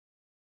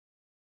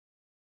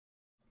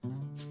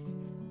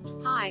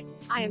Hi,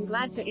 I am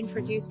glad to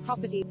introduce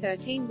property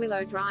 13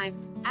 Willow Drive,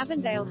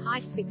 Avondale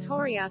Heights,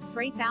 Victoria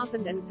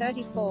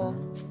 3034.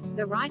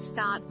 The right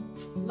start.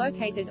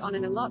 Located on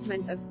an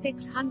allotment of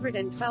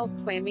 612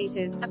 square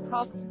meters,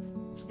 approx.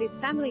 This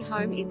family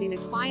home is in a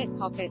quiet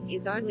pocket,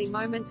 is only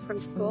moments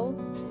from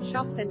schools,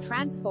 shops and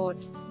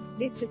transport.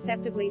 This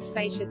deceptively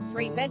spacious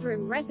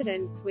 3-bedroom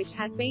residence, which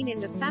has been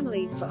in the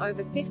family for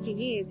over 50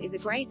 years, is a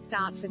great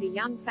start for the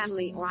young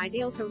family or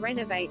ideal to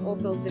renovate or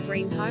build the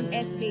dream home.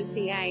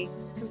 STCA,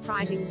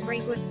 comprising 3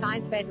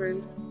 good-sized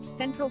bedrooms,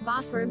 central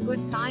bathroom,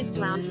 good-sized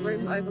lounge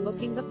room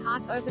overlooking the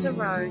park over the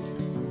road.